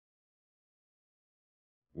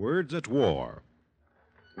Words at War.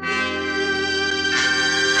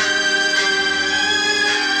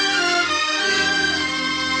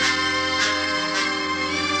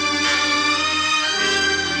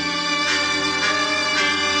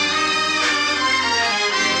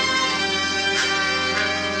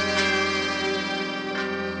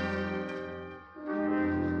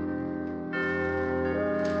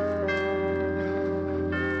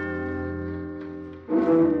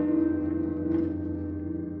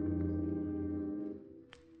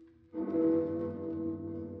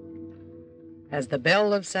 As the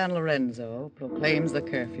bell of San Lorenzo proclaims the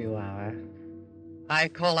curfew hour, I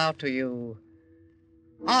call out to you,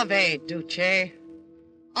 Ave, Duce,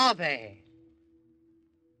 Ave.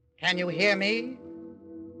 Can you hear me?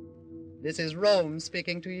 This is Rome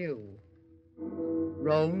speaking to you.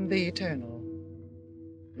 Rome the eternal.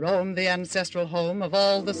 Rome the ancestral home of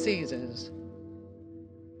all the Caesars.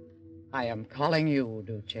 I am calling you,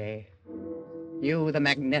 Duce. You, the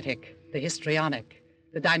magnetic, the histrionic,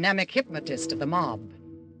 the dynamic hypnotist of the mob.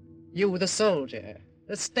 You, the soldier,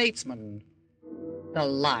 the statesman, the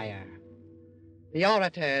liar, the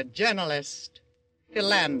orator, journalist,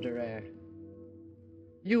 philanderer.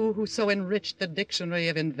 You who so enriched the dictionary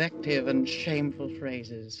of invective and shameful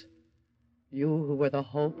phrases. You who were the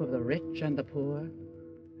hope of the rich and the poor,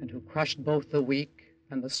 and who crushed both the weak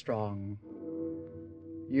and the strong.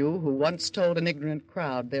 You who once told an ignorant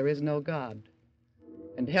crowd there is no God,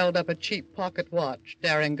 and held up a cheap pocket watch,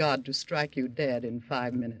 daring God to strike you dead in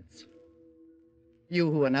 5 minutes.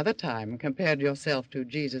 You who another time compared yourself to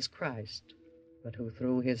Jesus Christ, but who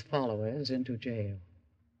threw his followers into jail.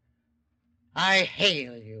 I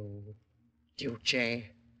hail you, Duce.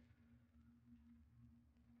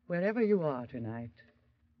 Wherever you are tonight,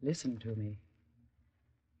 listen to me.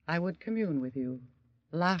 I would commune with you,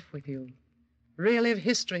 laugh with you, relive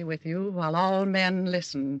history with you while all men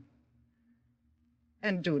listen.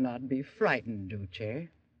 And do not be frightened, Duce.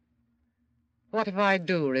 What if I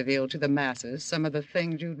do reveal to the masses some of the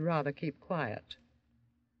things you'd rather keep quiet?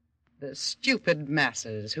 The stupid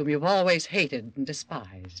masses whom you've always hated and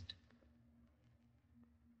despised.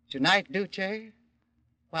 Tonight, Duce,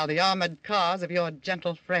 while the armored cars of your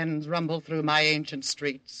gentle friends rumble through my ancient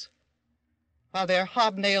streets, while their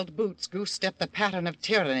hobnailed boots goose-step the pattern of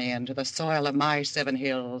tyranny into the soil of my 7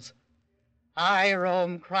 hills, I,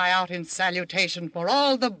 Rome, cry out in salutation for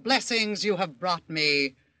all the blessings you have brought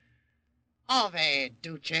me. Ave,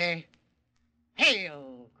 Duce.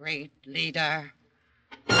 Hail, great leader.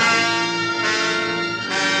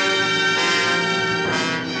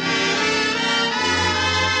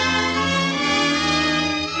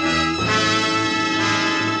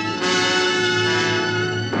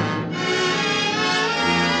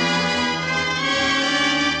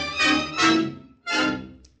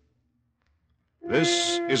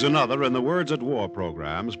 This is another in the Words at War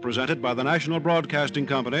programs presented by the National Broadcasting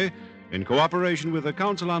Company in cooperation with the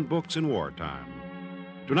Council on Books in Wartime.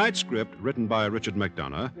 Tonight's script, written by Richard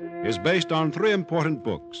McDonough, is based on 3 important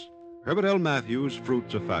books: Herbert L. Matthews'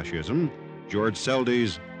 Fruits of Fascism, George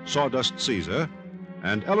Seldy's Sawdust Caesar,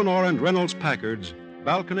 and Eleanor and Reynolds Packard's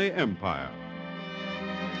Balcony Empire.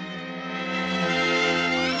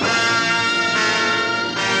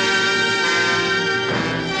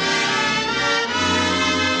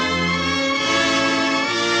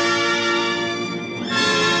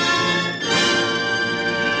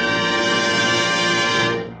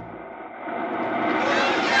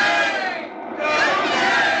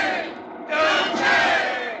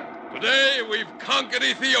 Conquered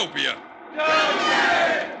Ethiopia.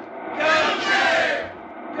 Duce! Duce!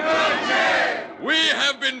 Duce! We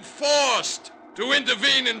have been forced to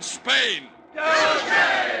intervene in Spain. Duce!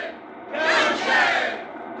 Duce!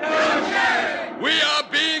 Duce! We are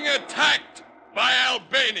being attacked by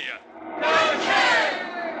Albania. Duce!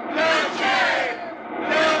 Duce!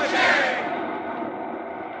 Duce!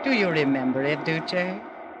 Do you remember it, Duce?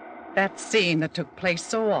 That scene that took place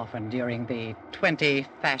so often during the 20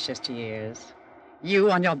 fascist years.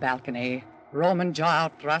 You on your balcony, Roman jaw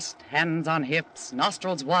outthrust, hands on hips,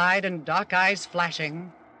 nostrils wide and dark eyes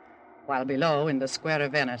flashing, while below in the square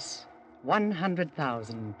of Venice,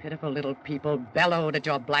 100,000 pitiful little people bellowed at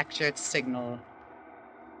your black shirt's signal.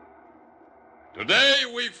 Today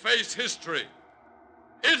we face history.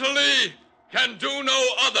 Italy can do no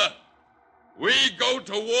other. We go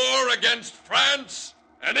to war against France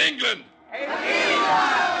and England.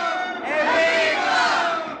 Evviva!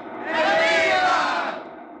 Evviva! Evviva!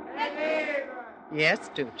 Evviva! Yes,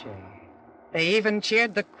 Duce. They even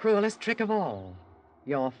cheered the cruelest trick of all,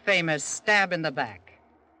 your famous stab in the back.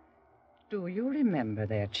 Do you remember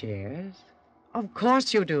their cheers? Of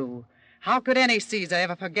course you do. How could any Caesar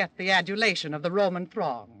ever forget the adulation of the Roman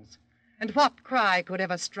throngs? And what cry could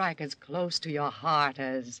ever strike as close to your heart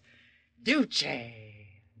as Duce,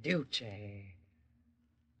 Duce?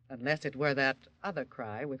 Unless it were that other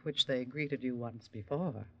cry with which they greeted you once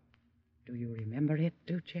before. Do you remember it,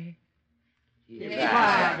 Duce? Chi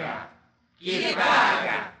paga? Chi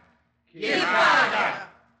paga? Chi paga?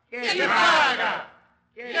 Chi paga?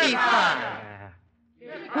 Chi paga?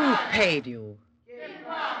 Who paid you?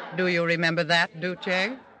 Do you remember that,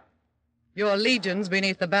 Duce? Your legions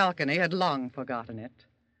beneath the balcony had long forgotten it.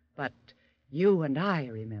 But you and I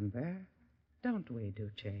remember, don't we,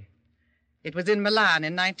 Duce? It was in Milan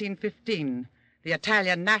in 1915. The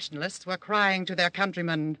Italian nationalists were crying to their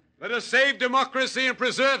countrymen, "Let us save democracy and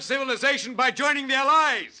preserve civilization by joining the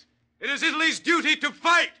Allies. It is Italy's duty to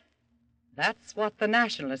fight." That's what the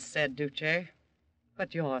nationalists said, Duce.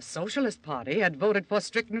 But your Socialist Party had voted for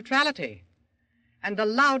strict neutrality. And the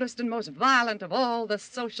loudest and most violent of all the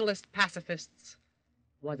socialist pacifists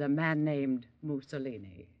was a man named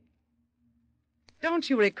Mussolini. Don't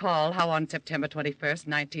you recall how on September 21st,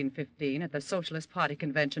 1915, at the Socialist Party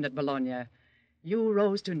convention at Bologna, you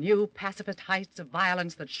rose to new pacifist heights of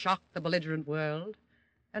violence that shocked the belligerent world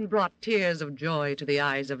and brought tears of joy to the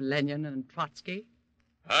eyes of Lenin and Trotsky?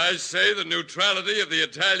 I say the neutrality of the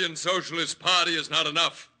Italian Socialist Party is not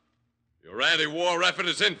enough. Your anti-war effort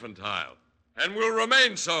is infantile and will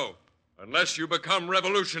remain so unless you become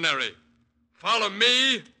revolutionary. Follow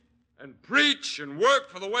me and preach and work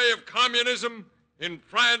for the way of communism in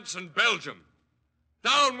France and Belgium.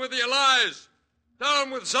 Down with the Allies!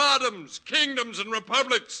 Down with tsardoms, kingdoms, and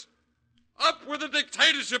republics! Up with the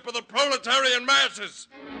dictatorship of the proletarian masses!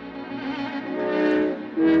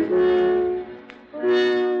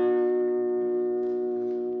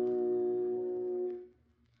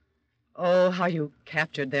 Oh, how you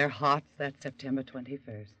captured their hearts that September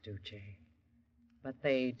 21st, Duce. But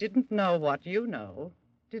they didn't know what you know,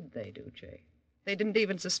 did they, Duce? They didn't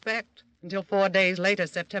even suspect until 4 days later,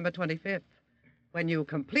 September 25th, when you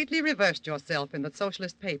completely reversed yourself in the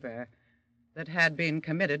socialist paper that had been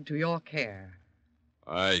committed to your care.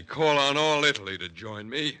 I call on all Italy to join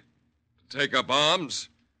me, to take up arms,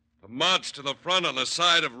 to march to the front on the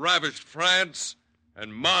side of ravished France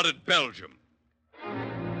and martyred Belgium.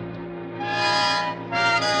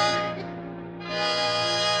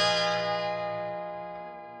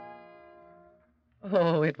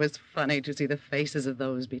 Oh, it was funny to see the faces of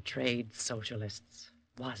those betrayed socialists,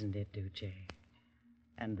 wasn't it, Duce?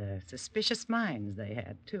 And the suspicious minds they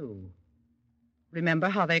had, too. Remember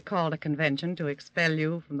how they called a convention to expel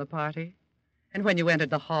you from the party? And when you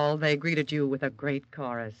entered the hall, they greeted you with a great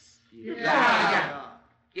chorus. Chi paga?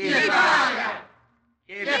 Chi paga?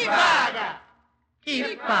 Chi paga?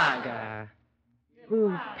 Chi paga?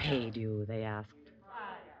 Who paid you, they asked.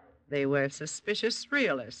 They were suspicious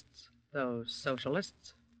realists, those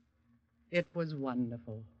socialists. It was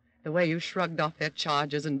wonderful, the way you shrugged off their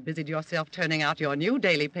charges and busied yourself turning out your new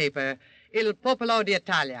daily paper, Il Popolo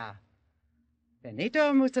d'Italia.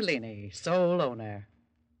 Benito Mussolini, sole owner.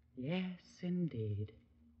 Yes, indeed.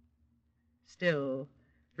 Still,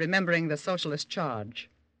 remembering the socialist charge,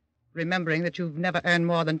 remembering that you've never earned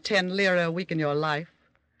more than 10 lire a week in your life,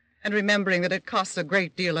 and remembering that it costs a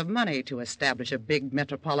great deal of money to establish a big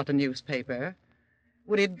metropolitan newspaper,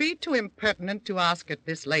 would it be too impertinent to ask at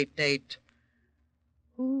this late date,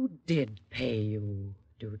 who did pay you,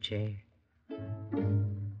 Duce?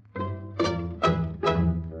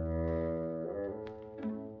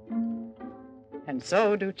 And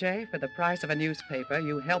so, Duce, for the price of a newspaper,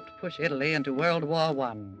 you helped push Italy into World War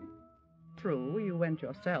I. True, you went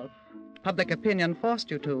yourself. Public opinion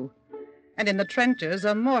forced you to. And in the trenches,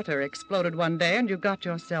 a mortar exploded one day, and you got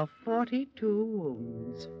yourself 42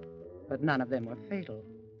 wounds. But none of them were fatal,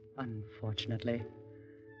 unfortunately.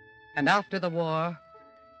 And after the war,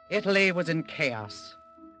 Italy was in chaos.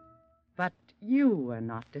 But you were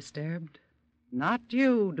not disturbed. Not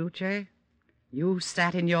you, Duce. You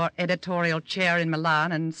sat in your editorial chair in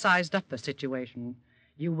Milan and sized up the situation.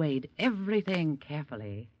 You weighed everything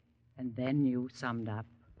carefully, and then you summed up.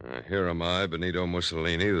 Here am I, Benito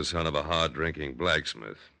Mussolini, the son of a hard-drinking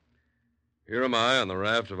blacksmith. Here am I on the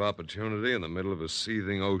raft of opportunity in the middle of a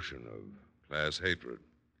seething ocean of class hatred.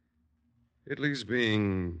 Italy's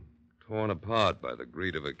being torn apart by the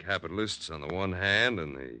greed of her capitalists on the one hand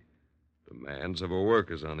and the demands of her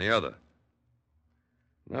workers on the other.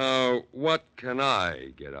 Now, what can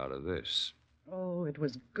I get out of this? Oh, it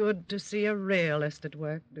was good to see a realist at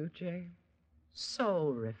work, Duce. So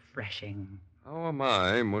refreshing. How am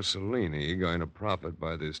I, Mussolini, going to profit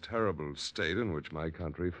by this terrible state in which my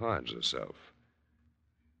country finds herself?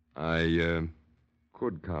 I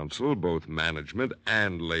could counsel both management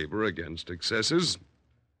and labor against excesses.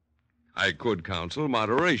 I could counsel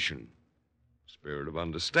moderation, spirit of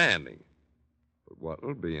understanding. But what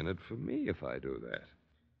will be in it for me if I do that?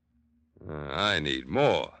 I need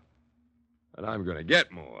more, and I'm going to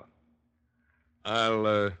get more.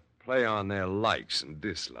 I'll play on their likes and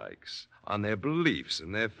dislikes, on their beliefs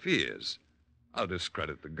and their fears. I'll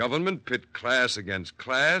discredit the government, pit class against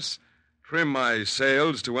class, trim my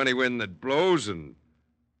sails to any wind that blows, and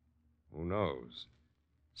who knows?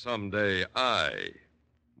 Someday I,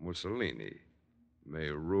 Mussolini, may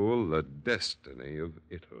rule the destiny of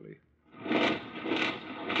Italy.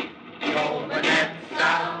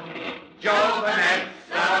 Giovanezza,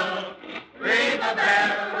 Giovanezza,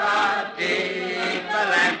 primavera di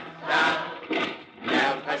Valenza,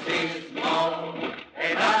 nel fascismo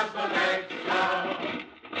e la sicurezza,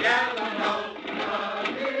 della nostra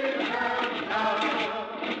libertà.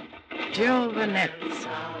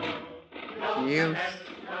 Giovanezza. Youth,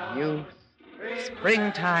 youth,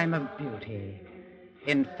 springtime of beauty.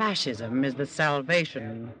 In fascism is the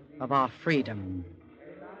salvation of our freedom.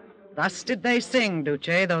 Thus did they sing,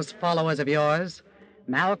 Duce, those followers of yours.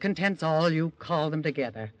 Malcontents all, you called them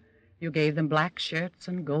together. You gave them black shirts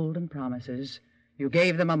and golden promises. You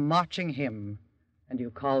gave them a marching hymn, and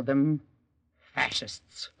you called them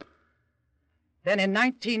fascists. Then in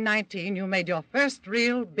 1919, you made your first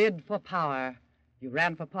real bid for power. You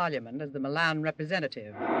ran for parliament as the Milan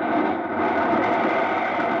representative.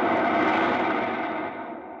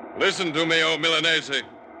 Listen to me, O Milanese.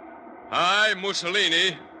 I,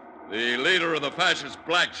 Mussolini, the leader of the fascist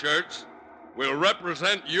black shirts, will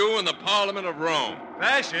represent you in the Parliament of Rome.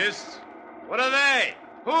 Fascists? What are they?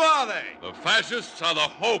 Who are they? The fascists are the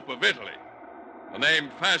hope of Italy. The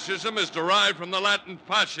name fascism is derived from the Latin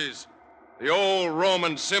fasces, the old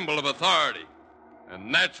Roman symbol of authority.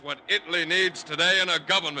 And that's what Italy needs today in a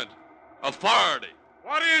government. Authority.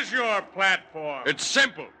 What is your platform? It's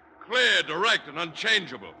simple, clear, direct, and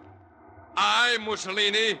unchangeable. I,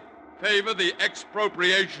 Mussolini, favor the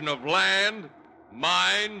expropriation of land,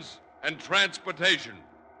 mines, and transportation.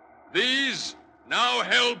 These, now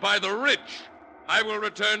held by the rich, I will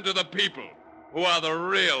return to the people, who are the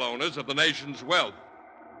real owners of the nation's wealth.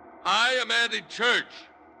 I am anti-church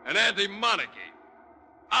and anti-monarchy.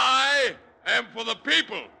 I am for the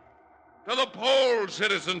people. To the polls,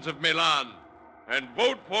 citizens of Milan, and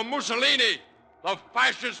vote for Mussolini, the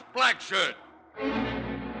fascist black shirt.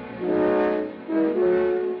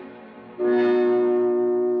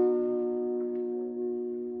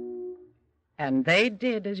 And they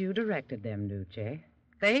did as you directed them, Duce.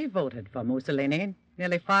 They voted for Mussolini,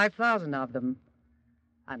 nearly 5,000 of them.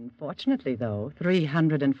 Unfortunately, though,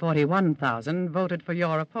 341,000 voted for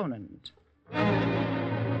your opponent.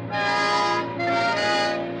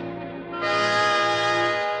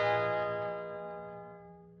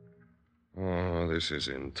 Oh, this is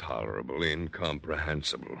intolerable,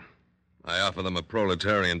 incomprehensible. I offer them a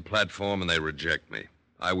proletarian platform and they reject me.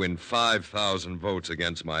 I win 5,000 votes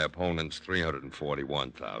against my opponent's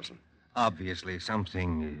 341,000. Obviously,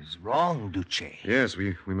 something is wrong, Duce. Yes,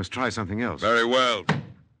 we must try something else. Very well.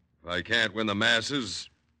 If I can't win the masses,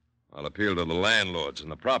 I'll appeal to the landlords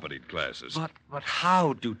and the propertied classes. But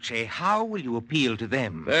how, Duce? How will you appeal to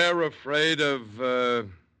them? They're afraid of,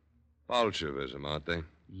 Bolshevism, aren't they?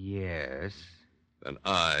 Yes. Then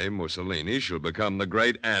I, Mussolini, shall become the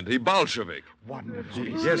great anti-Bolshevik. Wonderful.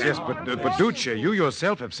 Yes, but Duce, you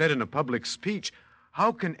yourself have said in a public speech,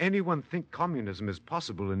 how can anyone think communism is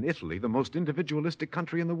possible in Italy, the most individualistic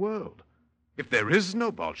country in the world? If there is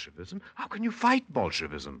no Bolshevism, how can you fight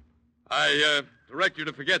Bolshevism? I direct you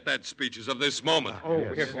to forget that speech as of this moment.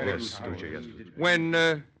 Yes, Duce, yes.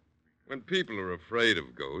 When people are afraid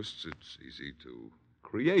of ghosts, it's easy to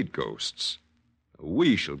create ghosts.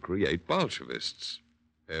 We shall create Bolshevists.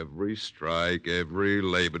 Every strike, every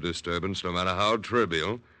labor disturbance, no matter how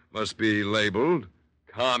trivial, must be labeled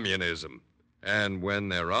communism. And when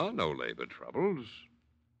there are no labor troubles,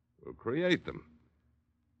 we'll create them.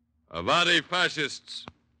 Avanti, fascists!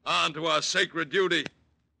 On to our sacred duty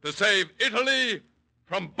to save Italy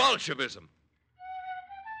from Bolshevism.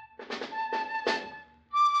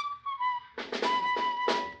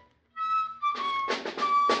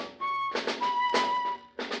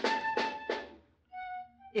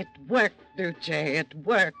 It worked, Duce, it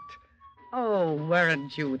worked. Oh,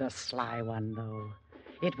 weren't you the sly one, though?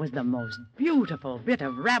 It was the most beautiful bit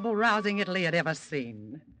of rabble-rousing Italy had ever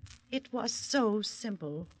seen. It was so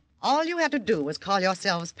simple. All you had to do was call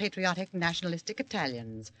yourselves patriotic, nationalistic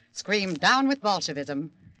Italians, scream down with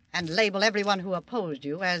Bolshevism, and label everyone who opposed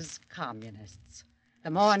you as communists. The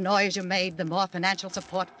more noise you made, the more financial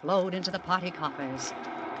support flowed into the party coffers.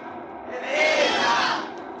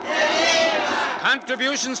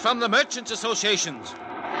 Contributions from the merchants' associations.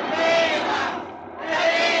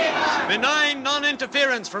 Benign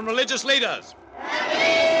non-interference from religious leaders.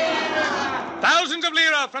 Thousands of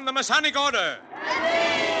lira from the Masonic Order.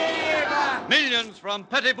 Millions from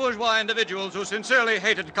petty bourgeois individuals who sincerely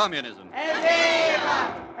hated communism.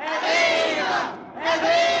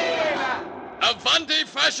 Avanti,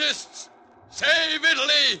 fascists! Save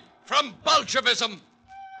Italy from Bolshevism!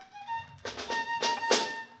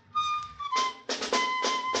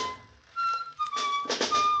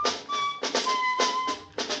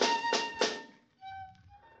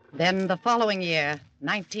 Then the following year,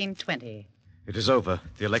 1920. It is over.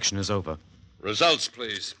 The election is over. Results,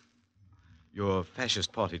 please. Your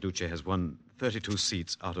fascist party, Duce, has won 32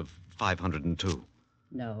 seats out of 502.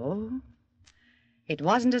 No. It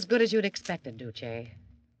wasn't as good as you'd expected, Duce.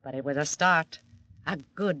 But it was a start. A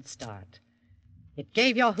good start. It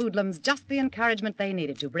gave your hoodlums just the encouragement they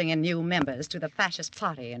needed to bring in new members to the fascist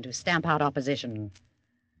party and to stamp out opposition.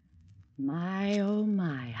 My, oh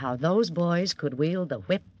my, how those boys could wield the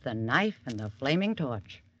whip, the knife, and the flaming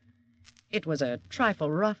torch. It was a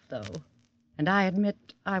trifle rough, though, and I admit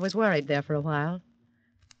I was worried there for a while.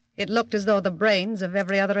 It looked as though the brains of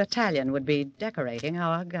every other Italian would be decorating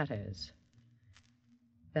our gutters.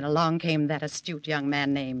 Then along came that astute young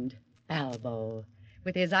man named Balbo,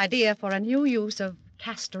 with his idea for a new use of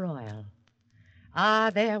castor oil.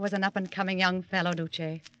 Ah, there was an up-and-coming young fellow,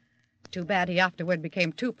 Duce. Too bad he afterward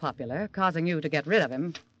became too popular, causing you to get rid of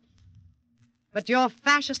him. But your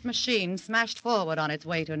fascist machine smashed forward on its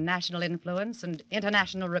way to national influence and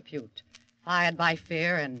international repute, fired by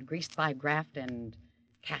fear and greased by graft and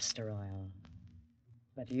castor oil.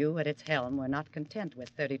 But you at its helm were not content with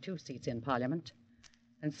 32 seats in Parliament.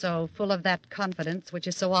 And so, full of that confidence which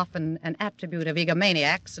is so often an attribute of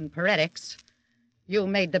egomaniacs and paretics, you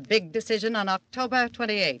made the big decision on October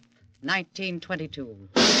 28th, 1922.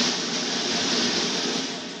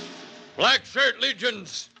 Black shirt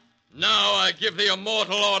legions, now I give the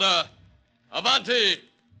immortal order. Avanti,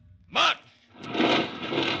 march!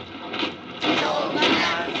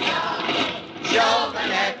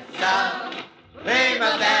 Giovinezza,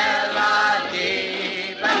 primavera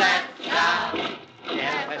di bellezza,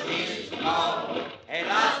 nervosismo e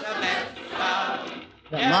la salvezza.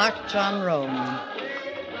 The March on Rome.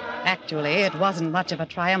 Actually, it wasn't much of a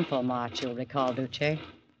triumphal march, you'll recall, Duce.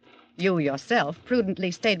 You yourself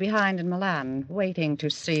prudently stayed behind in Milan, waiting to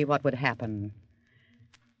see what would happen.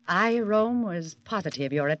 I, Rome, was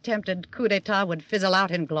positive your attempted coup d'etat would fizzle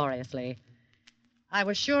out ingloriously. I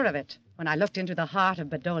was sure of it when I looked into the heart of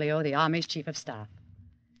Badoglio, the army's chief of staff.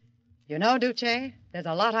 You know, Duce, there's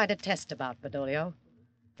a lot I detest about Badoglio,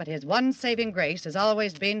 but his one saving grace has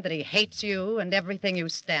always been that he hates you and everything you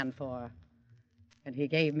stand for. And he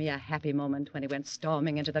gave me a happy moment when he went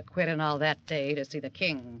storming into the Quirinal that day to see the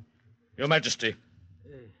king. Your Majesty.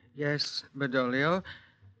 Yes, Badoglio.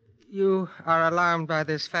 You are alarmed by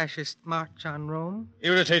this fascist march on Rome?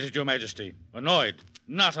 Irritated, Your Majesty. Annoyed.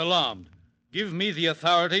 Not alarmed. Give me the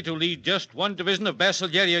authority to lead just one division of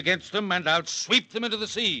Bersaglieri against them, and I'll sweep them into the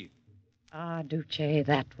sea. Ah, Duce,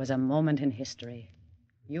 that was a moment in history.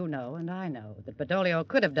 You know, and I know, that Badoglio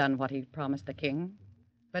could have done what he promised the king.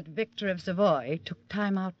 But Victor of Savoy took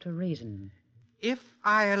time out to reason. If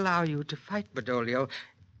I allow you to fight Badoglio,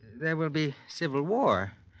 there will be civil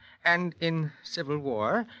war. And in civil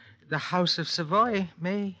war, the House of Savoy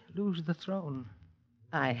may lose the throne.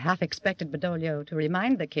 I half expected Badoglio to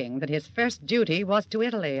remind the king that his first duty was to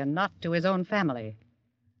Italy and not to his own family.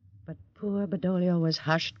 But poor Badoglio was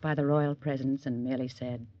hushed by the royal presence and merely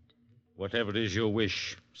said, Whatever is your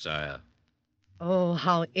wish, sire. Oh,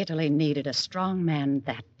 how Italy needed a strong man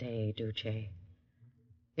that day, Duce.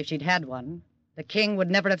 If she'd had one, the king would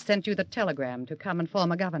never have sent you the telegram to come and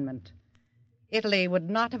form a government. Italy would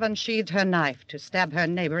not have unsheathed her knife to stab her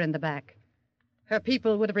neighbor in the back. Her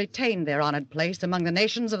people would have retained their honored place among the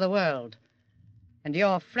nations of the world. And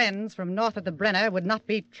your friends from north of the Brenner would not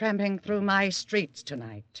be tramping through my streets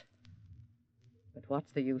tonight. But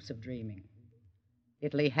what's the use of dreaming?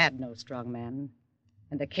 Italy had no strong man,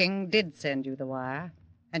 and the king did send you the wire,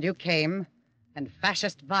 and you came, and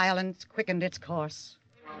fascist violence quickened its course.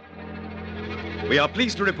 We are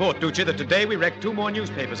pleased to report, Duce, that today we wrecked 2 more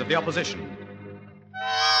newspapers of the opposition.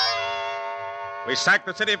 We sacked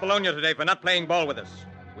the city of Bologna today for not playing ball with us.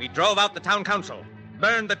 We drove out the town council,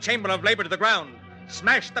 burned the Chamber of Labor to the ground,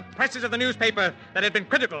 smashed the presses of the newspaper that had been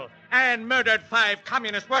critical, and murdered 5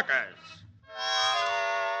 communist workers.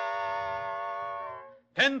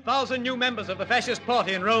 10,000 new members of the fascist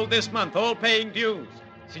party enrolled this month, all paying dues.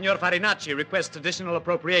 Signor Farinacci requests additional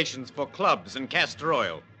appropriations for clubs and castor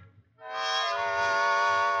oil.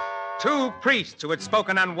 2 priests who had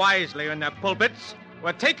spoken unwisely in their pulpits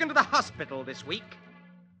were taken to the hospital this week.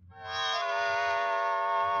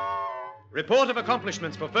 Report of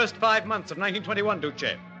accomplishments for first 5 months of 1921,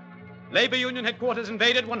 Duce. Labor Union headquarters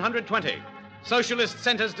invaded, 120. Socialist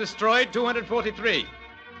centers destroyed, 243.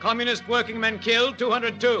 Communist working men killed,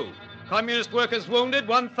 202. Communist workers wounded,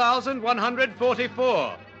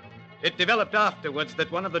 1,144. It developed afterwards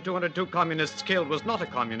that one of the 202 communists killed was not a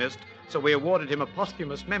communist, so we awarded him a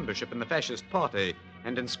posthumous membership in the fascist party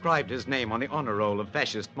and inscribed his name on the honor roll of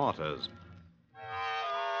fascist martyrs.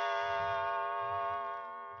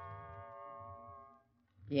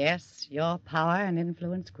 Yes, your power and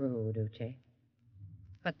influence grew, Duce.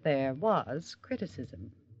 But there was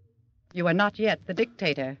criticism. You were not yet the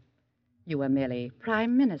dictator. You were merely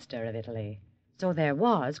Prime Minister of Italy. So there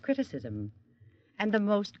was criticism. And the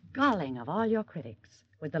most galling of all your critics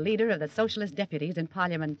was the leader of the socialist deputies in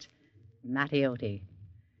Parliament, Matteotti.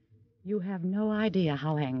 You have no idea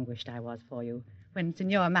how anguished I was for you when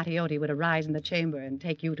Signor Matteotti would arise in the chamber and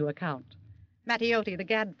take you to account. Matteotti, the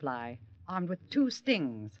gadfly, armed with 2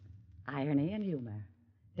 stings, irony and humor.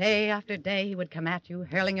 Day after day he would come at you,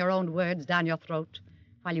 hurling your own words down your throat,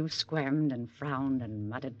 while you squirmed and frowned and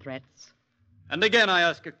muttered threats. And again I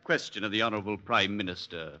ask a question of the Honorable Prime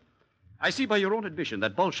Minister. I see by your own admission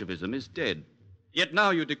that Bolshevism is dead. Yet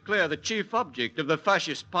now you declare the chief object of the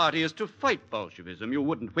fascist party is to fight Bolshevism. You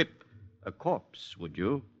wouldn't whip a corpse, would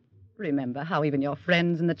you? Remember how even your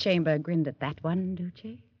friends in the chamber grinned at that one,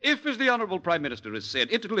 Duce? If, as the Honorable Prime Minister has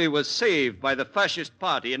said, Italy was saved by the fascist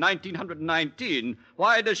party in 1919,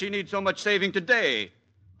 why does she need so much saving today?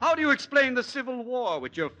 How do you explain the civil war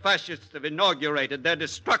which your fascists have inaugurated, their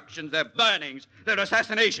destructions, their burnings, their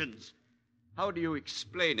assassinations? How do you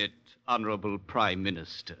explain it, Honorable Prime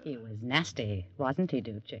Minister? He was nasty, wasn't he,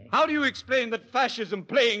 Duce? How do you explain that fascism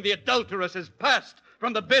playing the adulteress has passed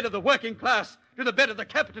from the bed of the working class to the bed of the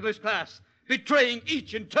capitalist class, betraying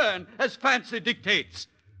each in turn as fancy dictates?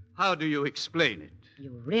 How do you explain it?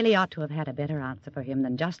 You really ought to have had a better answer for him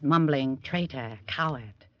than just mumbling traitor,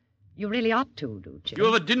 coward. You really ought to, Duce.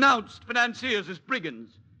 You have denounced financiers as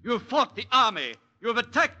brigands. You have fought the army. You have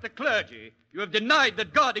attacked the clergy. You have denied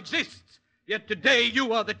that God exists. Yet today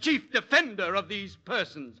you are the chief defender of these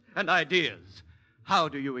persons and ideas. How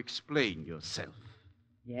do you explain yourself?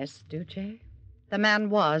 Yes, Duce. The man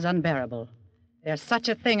was unbearable. There's such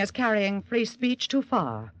a thing as carrying free speech too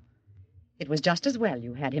far. It was just as well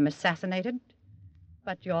you had him assassinated.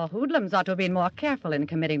 But your hoodlums ought to have been more careful in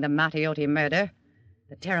committing the Matteotti murder.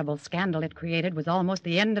 The terrible scandal it created was almost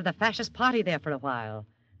the end of the fascist party there for a while.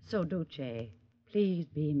 So, Duce, please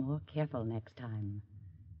be more careful next time.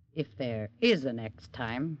 If there is a next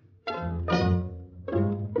time.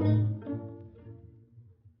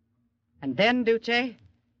 And then, Duce,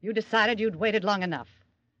 you decided you'd waited long enough.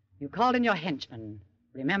 You called in your henchmen,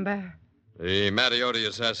 remember? The Matteotti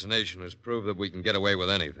assassination has proved that we can get away with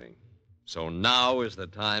anything. So now is the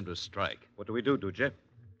time to strike. What do we do, Duce?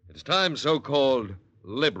 It's time so-called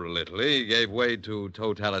liberal Italy gave way to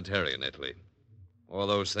totalitarian Italy. All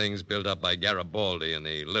those things built up by Garibaldi and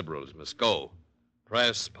the liberals must go.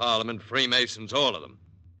 Press, parliament, Freemasons, all of them.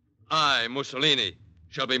 I, Mussolini,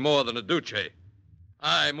 shall be more than a Duce.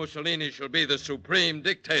 I, Mussolini, shall be the supreme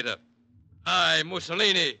dictator. I,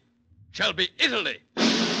 Mussolini, shall be Italy.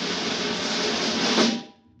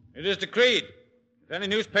 It is decreed. If any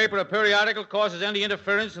newspaper or periodical causes any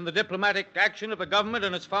interference in the diplomatic action of the government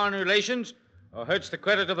and its foreign relations, or hurts the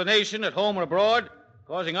credit of the nation at home or abroad,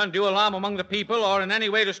 causing undue alarm among the people, or in any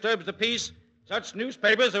way disturbs the peace, such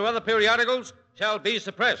newspapers or other periodicals shall be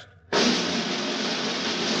suppressed.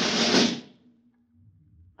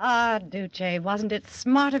 Ah, Duce, wasn't it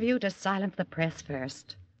smart of you to silence the press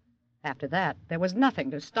first? After that, there was nothing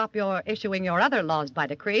to stop your issuing your other laws by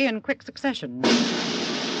decree in quick succession.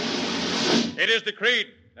 It is decreed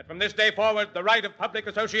that from this day forward, the right of public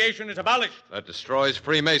association is abolished. That destroys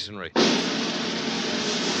Freemasonry.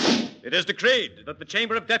 It is decreed that the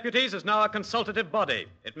Chamber of Deputies is now a consultative body.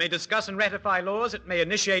 It may discuss and ratify laws. It may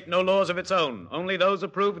initiate no laws of its own, only those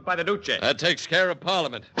approved by the Duce. That takes care of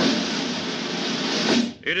Parliament.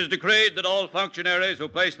 It is decreed that all functionaries who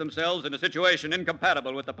place themselves in a situation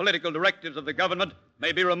incompatible with the political directives of the government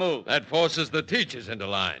may be removed. That forces the teachers into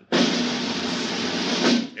line.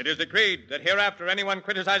 It is decreed that hereafter anyone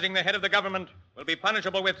criticizing the head of the government will be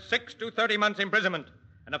punishable with 6 to 30 months' imprisonment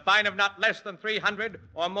and a fine of not less than 300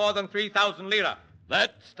 or more than 3,000 lira.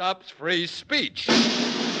 That stops free speech. It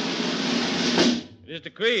is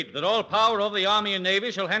decreed that all power over the army and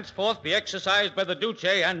navy shall henceforth be exercised by the Duce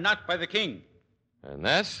and not by the king. And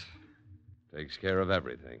that takes care of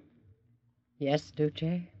everything. Yes,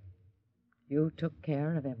 Duce. You took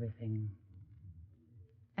care of everything.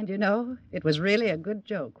 And you know, it was really a good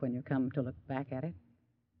joke when you come to look back at it.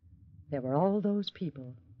 There were all those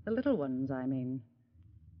people, the little ones, I mean.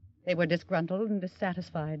 They were disgruntled and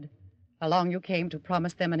dissatisfied. Along you came to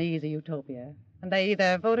promise them an easy utopia, and they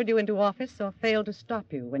either voted you into office or failed to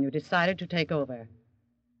stop you when you decided to take over.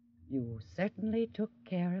 You certainly took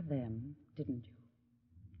care of them, didn't you?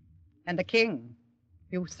 And the king.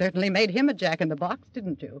 You certainly made him a jack-in-the-box,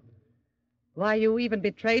 didn't you? Why, you even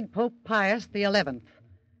betrayed Pope Pius XI.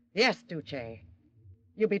 Yes, Duce.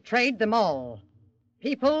 You betrayed them all.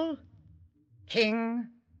 People, king,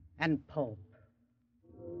 and pope.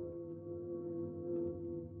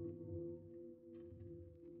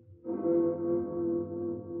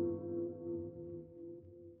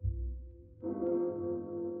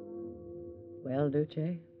 Well, Duce,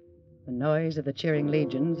 the noise of the cheering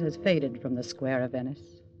legions has faded from the square of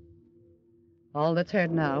Venice. All that's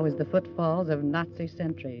heard now is the footfalls of Nazi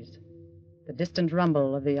sentries, the distant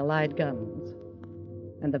rumble of the Allied guns,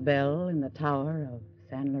 and the bell in the tower of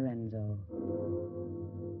San Lorenzo.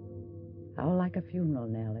 How like a funeral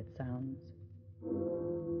knell it sounds.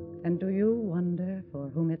 And do you wonder for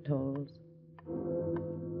whom it tolls?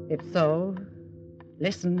 If so,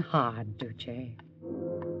 listen hard, Duce.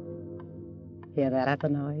 Hear that at the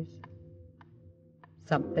noise?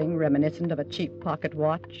 Something reminiscent of a cheap pocket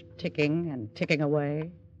watch, ticking and ticking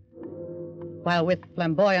away. While with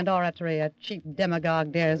flamboyant oratory, a cheap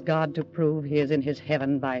demagogue dares God to prove he is in his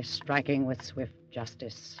heaven by striking with swift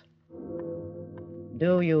justice.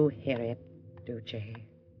 Do you hear it, Duce?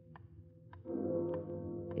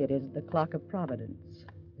 It is the clock of Providence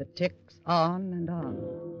that ticks on and on.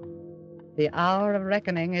 The hour of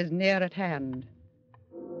reckoning is near at hand.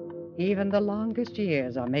 Even the longest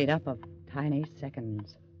years are made up of tiny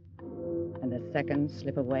seconds, and the seconds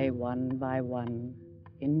slip away one by one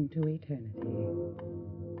into eternity.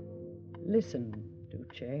 Listen,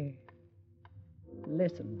 Duce.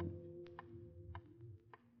 Listen.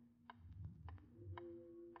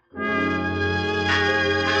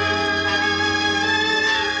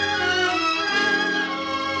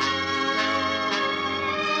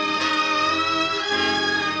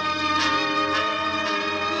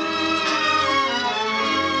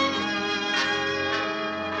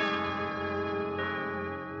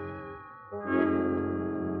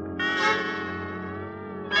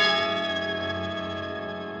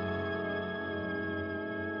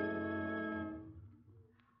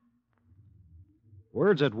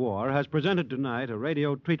 Words at War has presented tonight a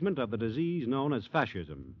radio treatment of the disease known as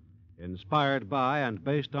fascism, inspired by and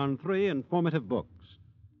based on 3 informative books: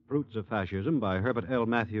 Fruits of Fascism by Herbert L.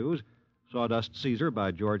 Matthews, Sawdust Caesar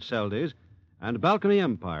by George Seldes, and Balcony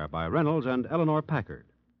Empire by Reynolds and Eleanor Packard.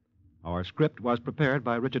 Our script was prepared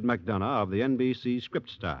by Richard McDonough of the NBC script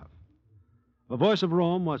staff. The voice of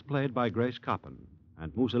Rome was played by Grace Coppin,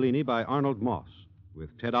 and Mussolini by Arnold Moss,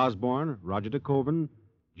 with Ted Osborne, Roger de Koven,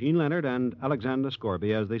 Gene Leonard, and Alexander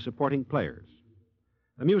Scorby as the supporting players.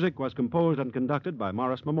 The music was composed and conducted by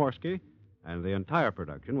Morris Momorsky, and the entire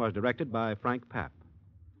production was directed by Frank Papp.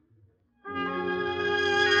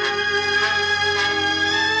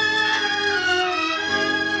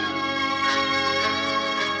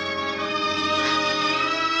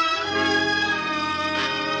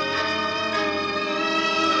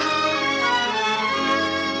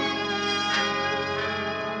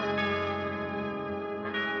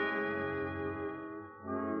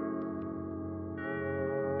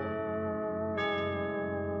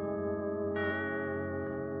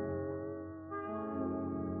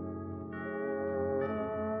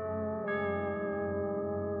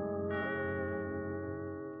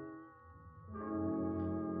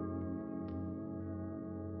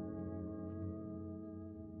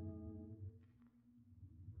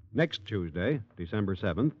 Next Tuesday, December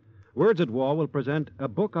 7th, Words at War will present A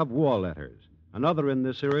Book of War Letters, another in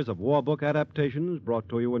this series of war book adaptations brought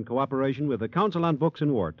to you in cooperation with the Council on Books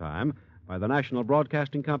in Wartime by the National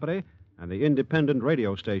Broadcasting Company and the independent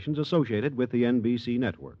radio stations associated with the NBC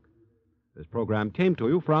network. This program came to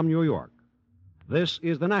you from New York. This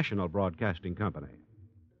is the National Broadcasting Company.